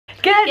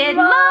Good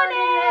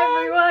morning,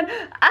 everyone.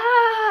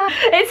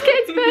 It's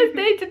Kate's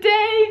birthday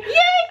today.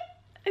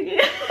 Yay! Yay!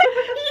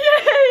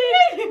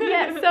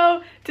 Yeah,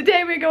 so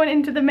today we're going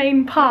into the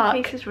main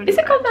park. Is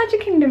it called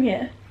Magic Kingdom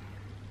here?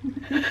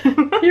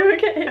 You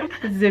okay?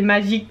 The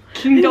Magic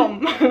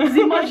Kingdom.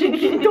 The Magic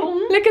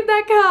Kingdom. Look at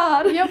that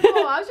card. You're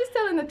full. I was just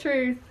telling the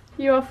truth.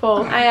 You are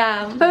full. I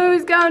am.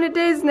 Who's going to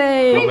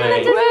Disney? We're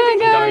going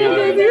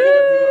to Disney.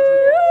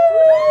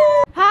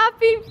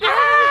 Happy birthday!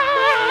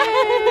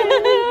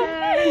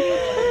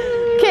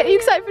 Kate, are you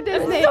excited for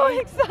Disney? I'm so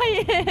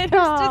excited.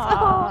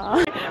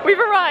 We've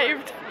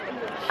arrived,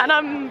 and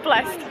I'm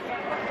blessed.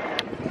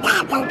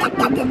 What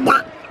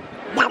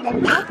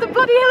the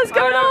bloody hell is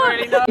going on?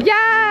 Really know.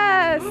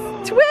 Yes!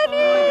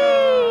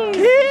 20s!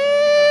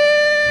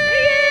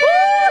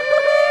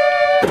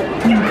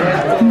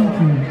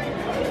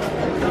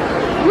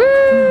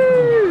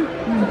 Woo!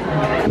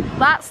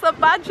 That's the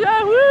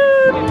badger! Woo!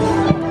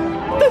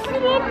 This is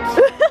one!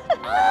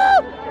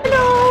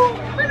 No!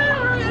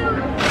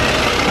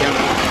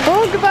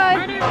 Oh, goodbye!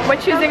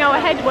 We're choosing our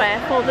headwear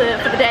for the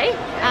day,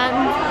 and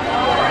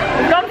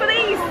we've gone for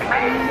these!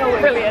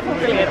 Brilliant,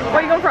 brilliant. What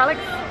are you going for, Alex?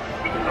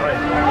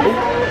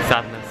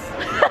 Sadness.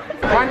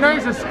 My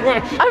nose is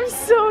squished. I'm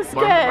so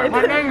scared.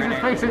 My nose is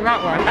facing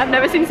that way. I've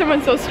never seen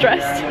someone so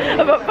stressed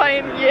about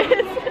buying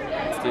years.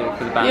 Let's do it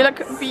for the balance. You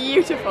look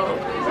beautiful.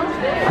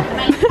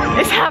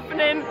 It's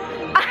happening.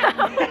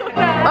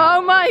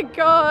 Oh my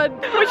god.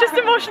 We're just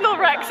emotional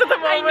wrecks at the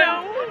moment. I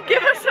know.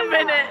 Give us a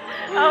minute.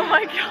 Oh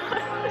my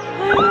god.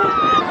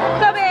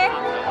 Toby,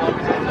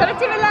 got a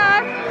TV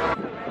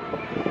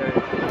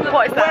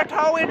What is that? What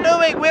are we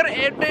doing? We're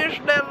in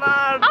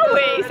Disneyland. Are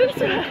we?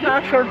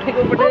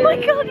 Oh my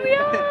god, we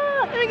are!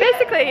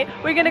 Basically,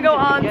 we're gonna go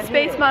on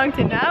Space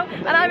Mountain now,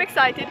 and I'm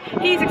excited,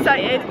 he's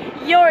excited,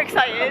 you're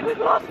excited.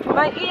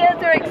 My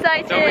ears are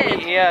excited.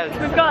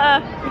 We've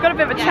got a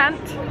bit of a chant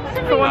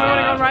for when we're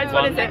going on rides.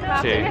 What is it?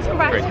 1, 2, 3.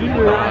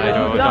 Ride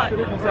or die.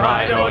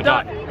 Ride or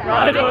die.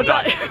 Ride or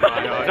die.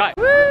 Ride or die.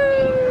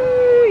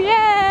 Woo!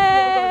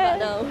 Yeah!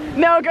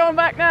 No, going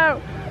back now.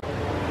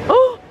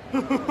 Oh!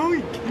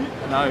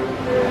 No.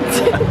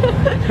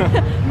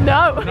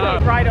 No. No.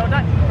 Ride or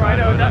die. Ride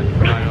or die.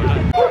 Ride or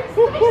die.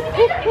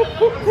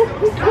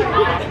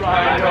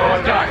 Ride or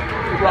die.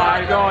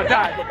 Ride or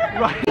die.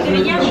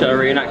 Shall I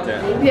reenact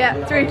it?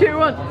 Yeah, 3, 2,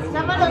 1.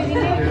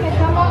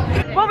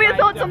 What were your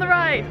thoughts on the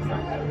ride?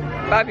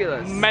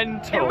 Fabulous.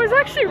 Mental. It was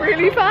actually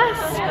really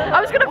fast. I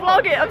was gonna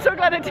vlog it. I'm so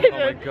glad I didn't.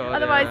 Oh my God,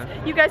 otherwise,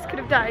 yeah. you guys could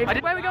have died.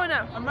 Where are we going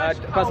now? Buzz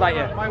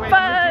Lightyear.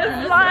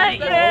 Buzz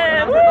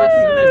Lightyear!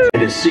 Woo!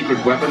 And his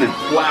secret weapon and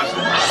blast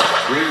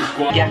Green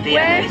Squad. We're gonna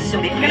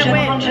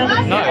win.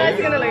 You guys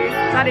are gonna lose.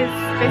 That is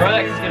Rolex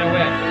basically. is gonna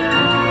win.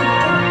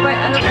 Wait, I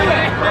don't know.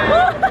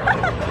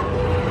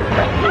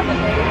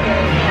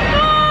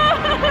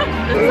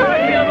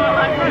 Sorry, I'm not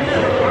like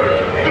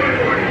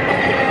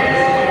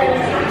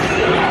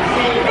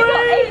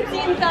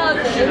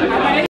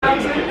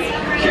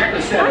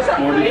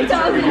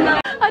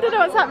I don't know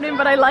what's happening,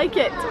 but I like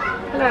it.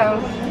 Hello.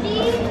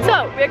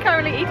 So, we are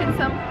currently eating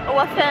some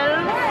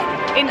waffles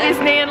in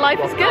Disney, and life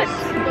is good.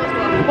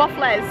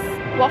 Waffles.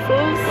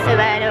 Waffles.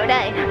 Ride or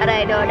die.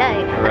 Ride or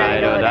die.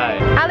 Ride or die.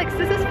 Alex,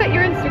 does this fit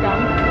your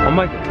Instagram? Oh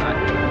my god.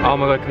 Oh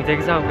my god, can we take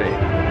a selfie?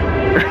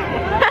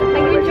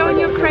 Are you enjoying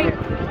your crepe?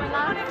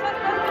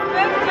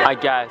 I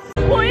guess.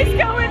 What is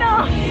going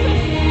on?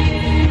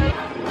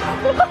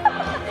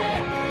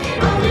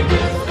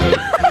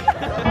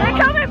 They're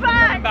coming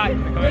back! Back. Oh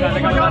my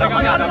god, oh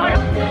my god, oh my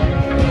god.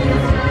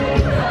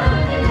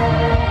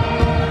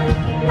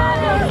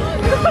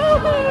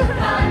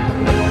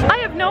 I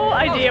have no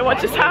idea what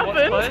just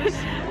happened,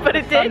 but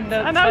it did,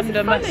 and that was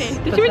funny.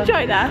 Did you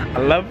enjoy that? I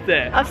loved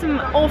it. I have some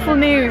awful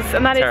news,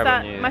 and that is Terrible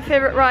that news. my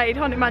favourite ride,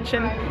 Haunted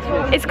Mansion,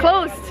 is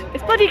closed.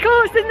 It's bloody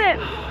closed, isn't it?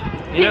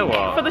 You know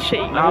what? For the sheep.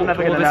 I'm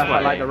never gonna know if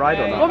I like the ride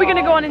or What are we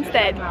gonna go on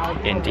instead?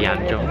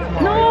 Indiana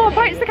Jones. No,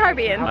 Pirates of the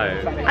Caribbean.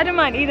 Oh. I don't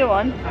mind either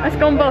one. Let's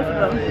go on both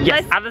of them.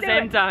 Yes, Let's at the do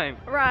same it. time.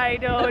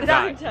 Ride or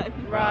Die. die.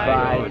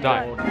 Ride or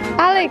die.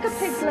 Alex,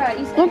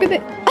 look at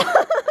it.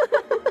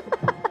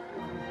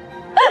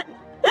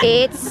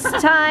 It's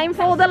time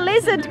for the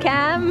lizard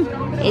cam.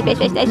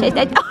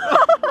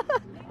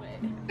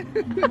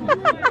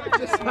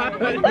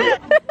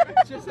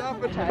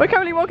 We're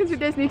currently walking through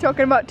Disney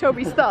talking about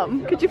Toby's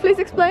thumb. Could you please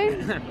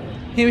explain?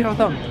 Here we have a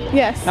thumb.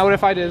 Yes. Now what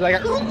if I did like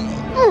a...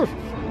 Oh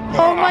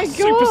my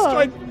Super god.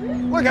 straight.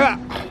 Look at that.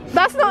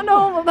 That's not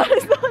normal. That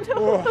is not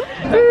normal.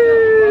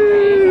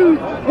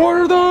 What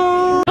are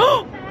those?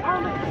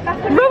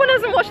 Rowan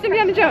hasn't watched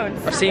Indiana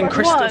Jones. I've seen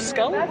Crystal One.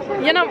 Skull.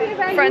 You're not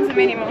friends with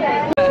me anymore.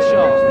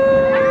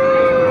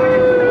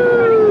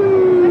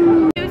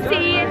 You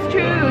see, it's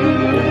true.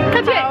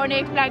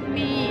 Onyx like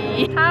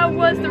me. How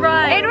was the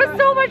ride? It was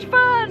so much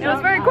fun. It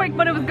was very quick,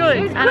 but it was good.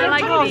 And I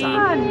like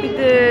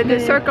the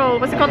circle.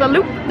 What's it called? The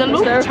loop. The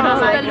loop. The circle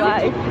of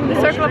life. The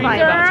circle of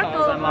life.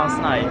 Last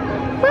night.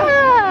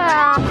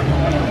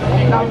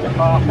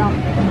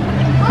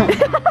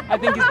 I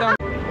think he's done.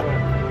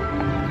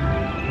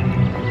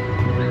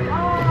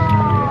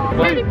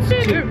 My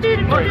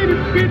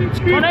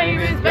name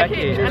is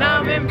Becky and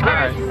I'm in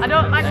Paris. I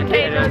don't like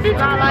potatoes, but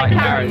I like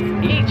carrots.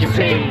 Eat your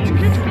cheese.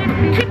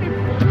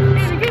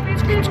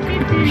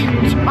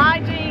 My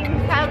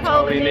jeans have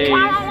holy knees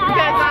because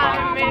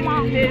I'm in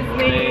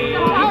Disney.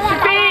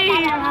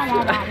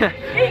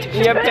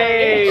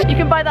 Yippee! You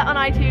can buy that on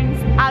iTunes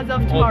as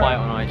of tomorrow. Or buy it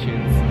on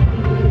iTunes.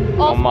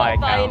 Or On my Spotify,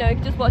 account. you know,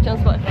 just watch on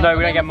Spotify. No,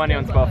 we don't get money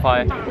on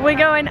Spotify. We're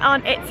going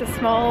on It's a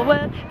Small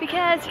World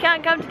because you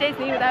can't come to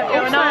Disney without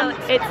going on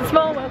It's a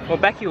Small World. Well,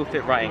 Becky will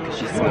fit right in because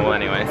she's small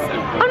anyway, so.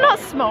 I'm not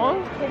small.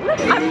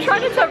 I'm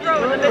trying to tell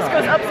Rowan and this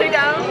goes upside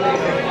down.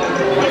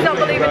 He's not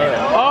believing it.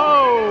 Oh!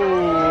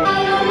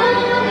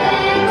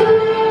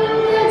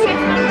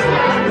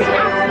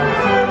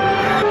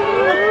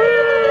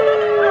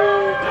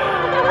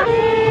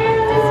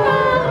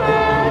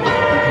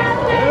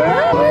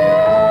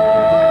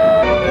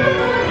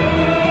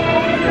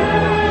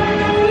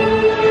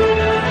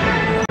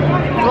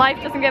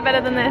 Life doesn't get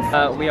better than this.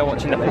 We are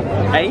watching the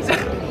parade.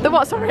 The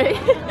what, sorry?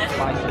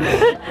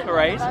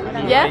 Parade?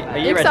 Yeah? Are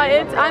you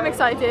excited? ready? I'm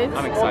excited.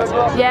 I'm excited.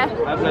 Yeah?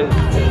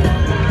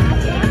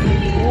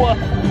 What?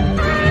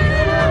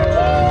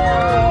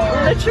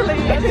 Literally.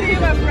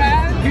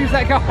 Who's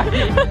that guy?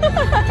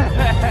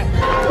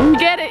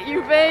 Get it,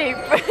 you babe.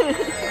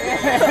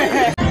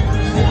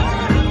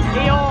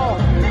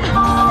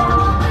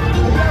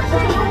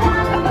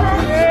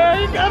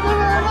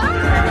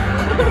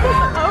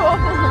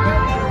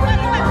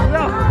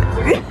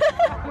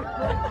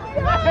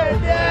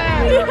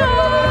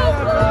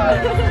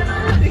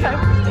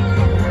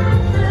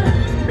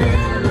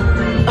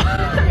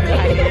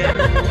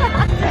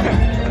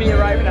 Me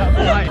arriving at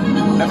the light.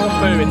 Level 2,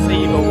 it's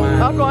evil,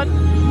 man. Oh, go on.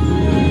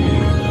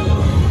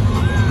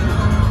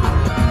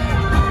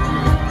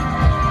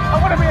 I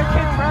want to be a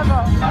kid forever.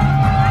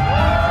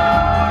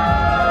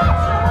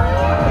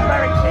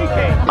 Very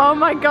cheeky. Oh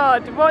my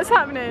god, what's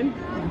happening?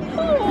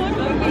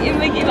 Meeting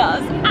Mickey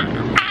Mouse.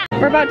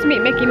 We're about to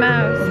meet Mickey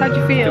Mouse. How do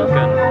you feel?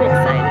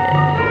 Excited.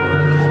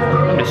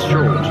 I'm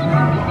distraught.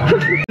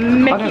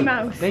 Mickey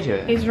Mouse they do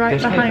it. is right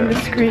They behind do the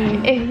it.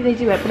 screen. They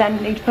do it, but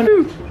then they put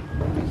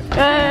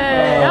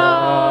Hey!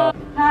 Oh.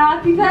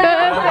 Happy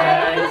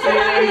Birthday to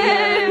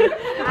you!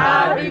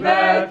 Happy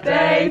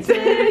birthday to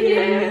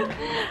you!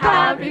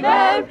 Happy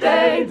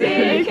birthday,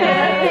 dear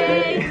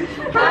Kate!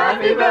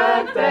 Happy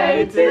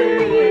birthday to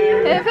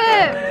you! Hip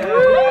hip!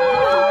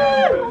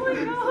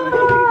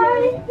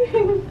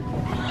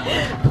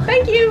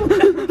 Thank you!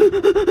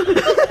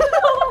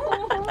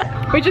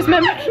 We just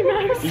met Mickey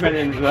Mouse. You went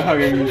into the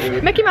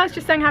hugging. Mickey Mouse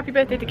just sang happy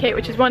birthday to Kate,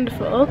 which is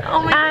wonderful.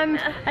 Oh my and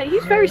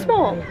he's very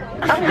small.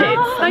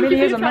 Thank you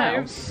for your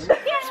time. So,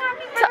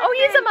 oh,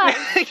 he's a mouse.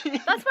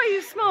 That's why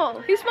he's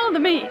small. He's smaller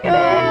than me.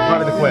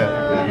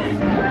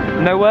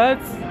 No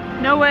words?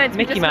 No words.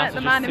 Mickey we just Mouse met the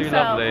was man just too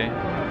himself. lovely.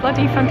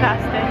 Bloody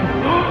fantastic.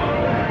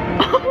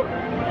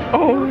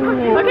 Oh!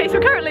 Okay, so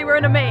currently we're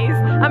in a maze,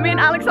 and me and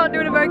Alex aren't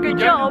doing a very good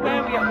job. We've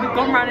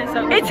gone round in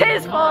circles. It's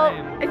his fault.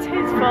 It's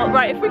his fault.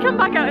 Right, if we come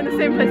back out in the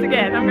same place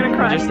again, I'm gonna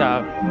cry. Just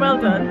out. Well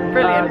done.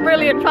 Brilliant.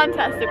 Brilliant.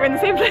 Fantastic. We're in the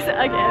same place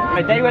again.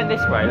 Wait, they went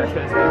this way. Let's go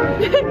this way.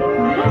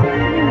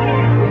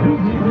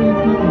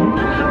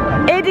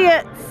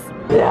 Idiots.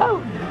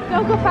 No.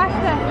 Don't go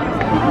faster.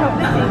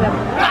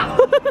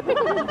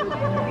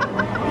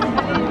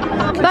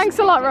 Thanks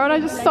a lot, Rowan. I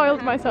just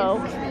soiled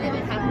myself.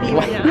 Come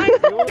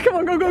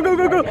on, go, go, go,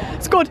 go, go.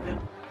 It's good.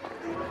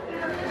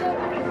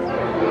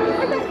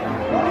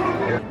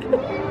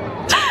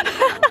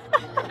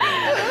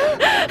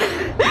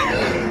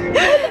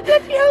 What the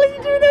hell are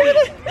you doing over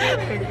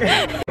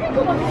there?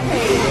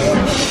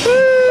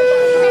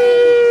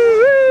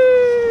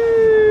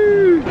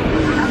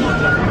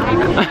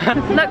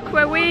 Look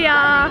where we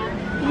are.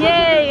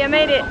 Yay, I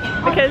made it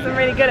because I'm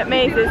really good at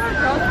mazes.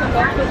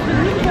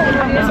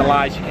 It's a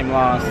lie, she came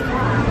last.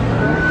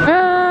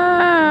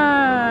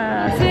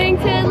 Swing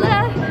to the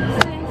left,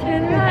 swing to the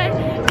right,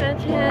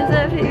 such as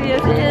a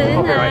previous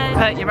night.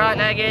 Put your right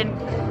leg in,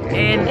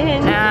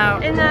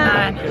 out, and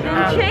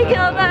shake it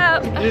all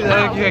out.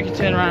 You can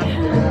turn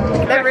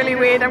around. They're really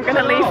weird, I'm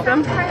gonna leave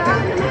them.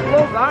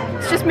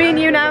 It's just me and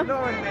you now.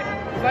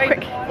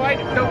 Quick. Wait,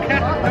 don't care,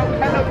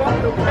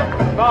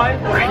 Bye.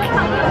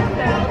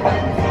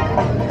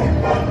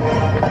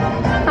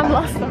 I'm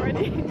lost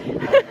already.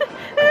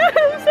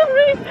 I'm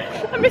sorry.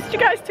 I missed you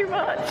guys too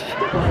much.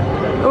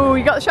 Oh,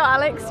 you got the shot,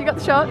 Alex? You got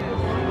the shot?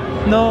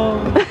 No.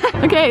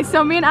 Okay,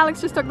 so me and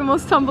Alex just took the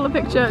most Tumblr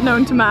picture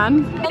known to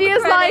man.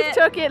 Lydia's credit. life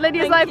took it.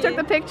 Lydia's Thank life you. took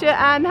the picture,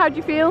 and how'd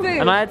you feel?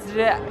 And I edited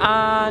it,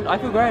 and I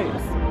feel great.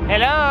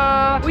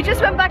 Hello. We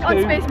just went back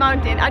on Space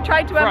Mountain. I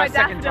tried to wear For my our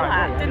second daffodil time.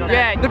 hat, didn't I?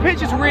 Yeah, the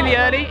picture's really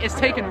early. It's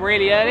taken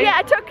really early. Yeah,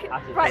 I took,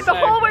 right, the So-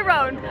 whole way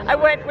round, I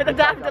went with a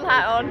daffodil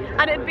hat on,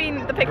 and it'd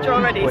been the picture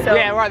already, so.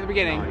 Yeah, right at the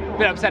beginning. A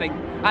bit upsetting.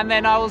 And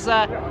then I was,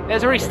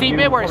 there's a really steep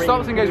bit where it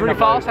stops and goes really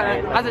fast,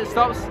 and as it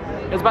stops,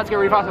 it was about to go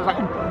really fast. I was like,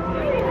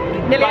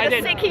 Nearly had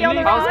a sickie on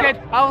the road.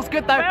 I was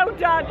good though. Well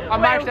done. I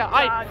managed it.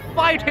 I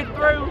fight it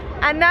through.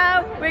 And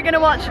now we're gonna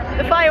watch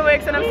the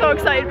fireworks, and I'm so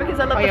excited because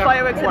I love the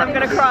fireworks, and I'm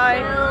gonna cry,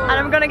 and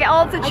I'm gonna get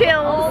all the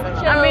chills.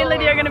 And me and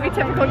Lydia are gonna be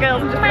typical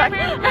girls and just be like,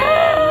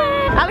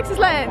 ah! Alex's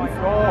lens.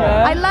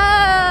 I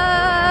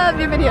love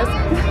your videos.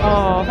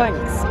 Oh,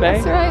 thanks,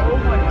 babe. That's right.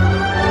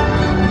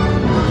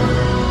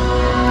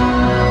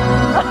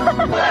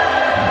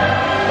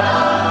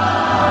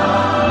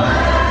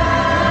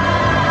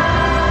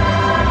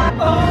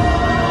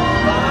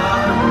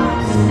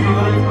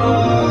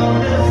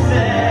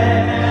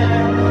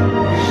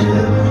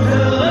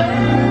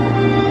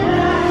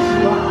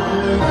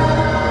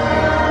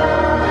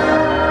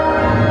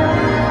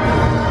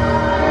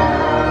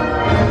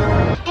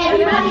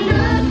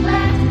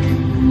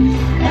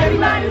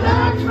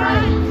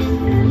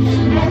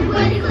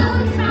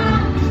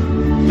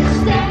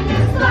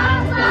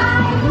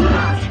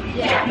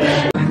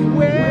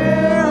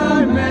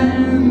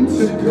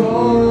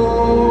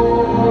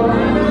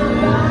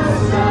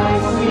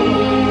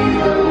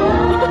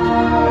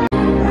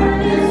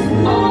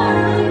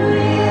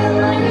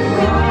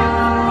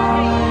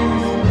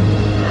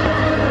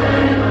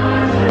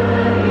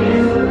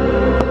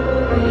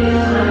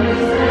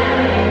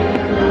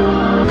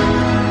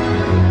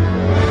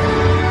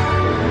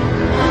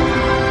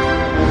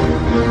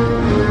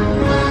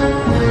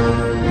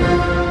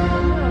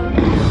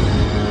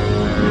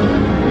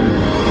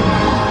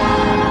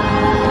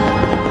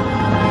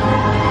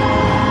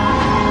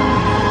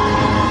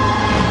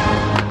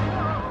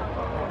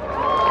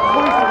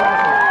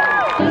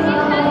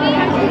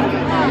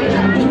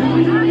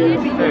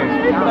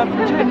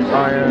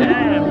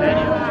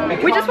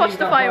 We just watched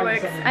the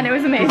fireworks and it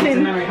was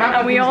amazing,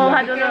 and we all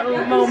had a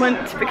little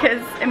moment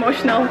because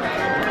emotional. All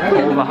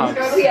the hugs.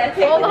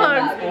 All the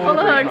hugs, all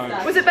the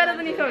hugs. Was it better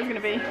than you thought it was going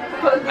to be?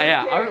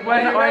 Yeah,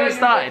 when it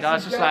started, I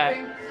was just like,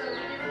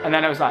 and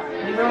then it was like,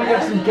 Did you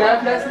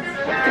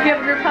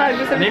have a group hug?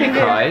 Was everything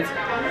good? cried.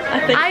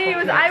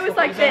 I was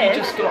like this.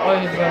 Just got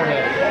over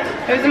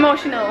it. It was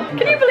emotional.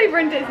 Can you believe we're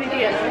in Disney, do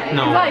you?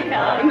 No. I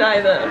can't.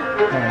 Neither.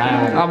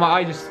 Oh, my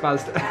eye just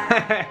spazzed.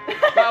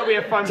 That'll be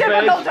a fun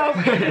Typical stage.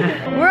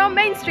 Toby. We're on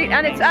Main Street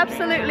and it's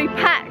absolutely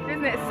packed,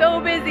 isn't it? So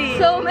busy.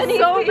 So many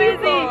So people.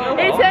 busy.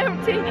 It's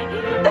empty.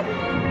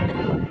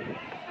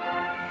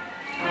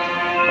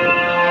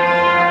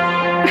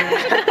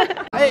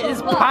 It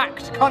is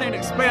packed. Can't even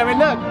explain. I mean,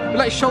 look, we're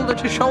like shoulder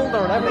to shoulder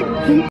and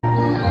everything.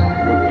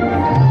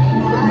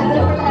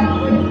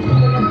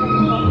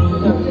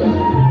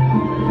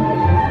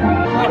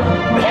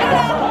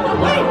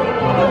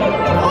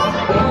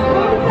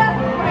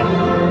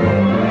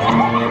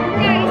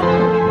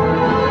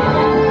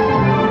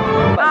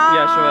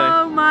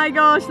 Oh my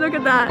gosh, look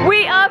at that.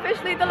 We are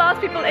officially the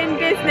last people in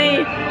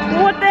Disney.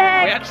 What the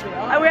heck? We actually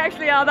are. We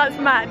actually are, that's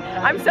mad.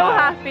 I'm so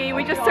happy.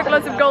 We just took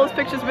lots of goals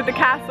pictures with the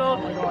castle,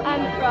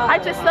 and I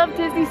just love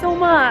Disney so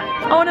much.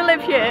 I want to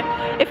live here.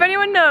 If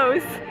anyone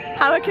knows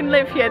how I can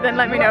live here, then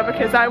let me know,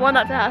 because I want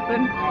that to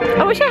happen.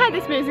 I wish I had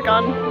this music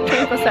on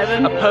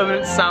 24/7. A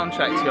permanent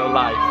soundtrack to your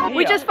life.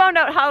 We just found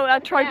out how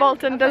Troy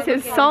Bolton does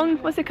his song.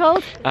 What's it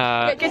called?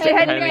 Get your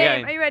head in the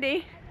game. Are you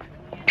ready?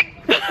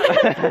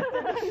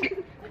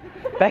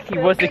 Becky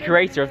was the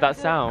creator of that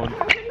sound.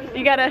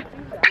 You gotta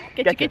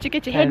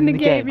get your head in the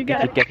game. You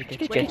gotta get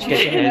your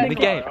head in the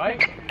game.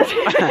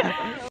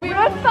 We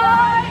run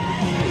fine.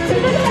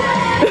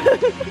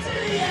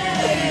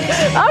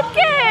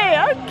 Okay.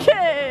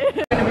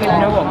 You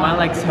know what? My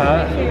legs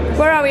hurt.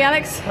 Where are we,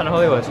 Alex? Planet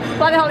Hollywood.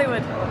 Planet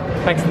Hollywood.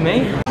 Thanks to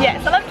me. Yeah,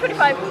 it's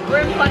 11:25. We're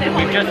in Planet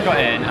Hollywood. We've just got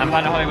in, and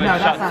Planet Hollywood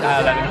shuts at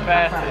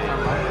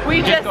 11:30.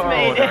 We just got our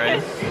made order it.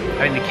 in.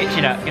 I mean, the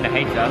kitchen are gonna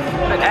hate us,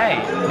 but hey,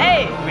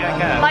 Hey, we don't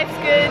care. life's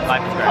good.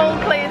 Life is great.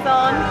 Coldplay is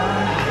on.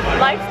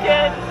 Life's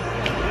good.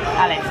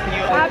 Alex, can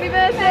you? Happy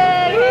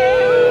birthday!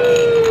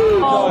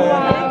 Oh,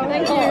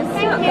 thank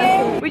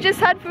you. We just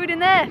had food in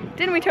there,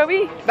 didn't we,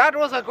 Toby? That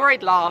was a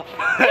great laugh.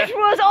 It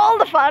was all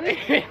the fun,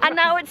 and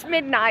now it's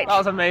midnight. That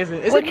was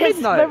amazing. Is it Because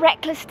midnight? we're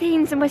reckless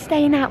teens and we're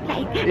staying out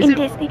late in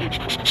Disney.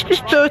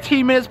 It's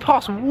 13 minutes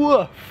past.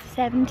 Woof.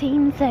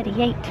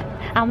 17:38.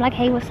 I'm like,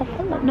 hey, what's up?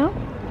 No.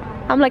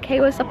 I'm like, hey,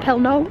 what's up? Hell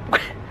no.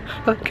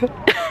 Okay.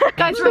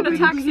 Guys, we're in a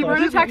taxi. We're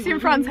in a taxi in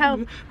France.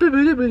 Help.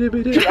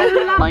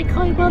 Like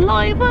I'm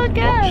alive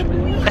again.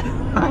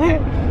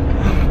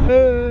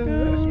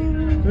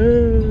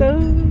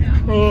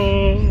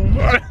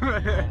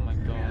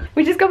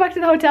 We just go back to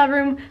the hotel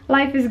room.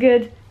 Life is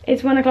good.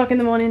 It's 1 o'clock in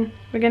the morning.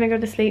 We're gonna go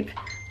to sleep,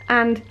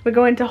 and we're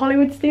going to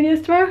Hollywood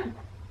Studios tomorrow.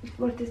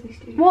 Walt Disney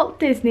Studios. Walt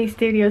Disney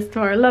Studios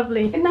tomorrow.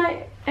 Lovely. Good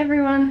night,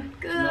 everyone.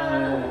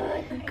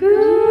 Good.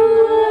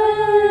 Good.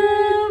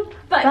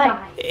 Bye.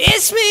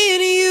 It's me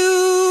and you.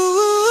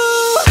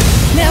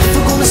 Never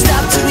gonna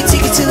stop till we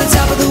take it to the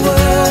top of the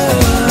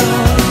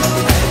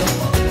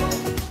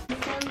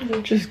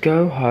world. Just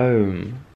go home.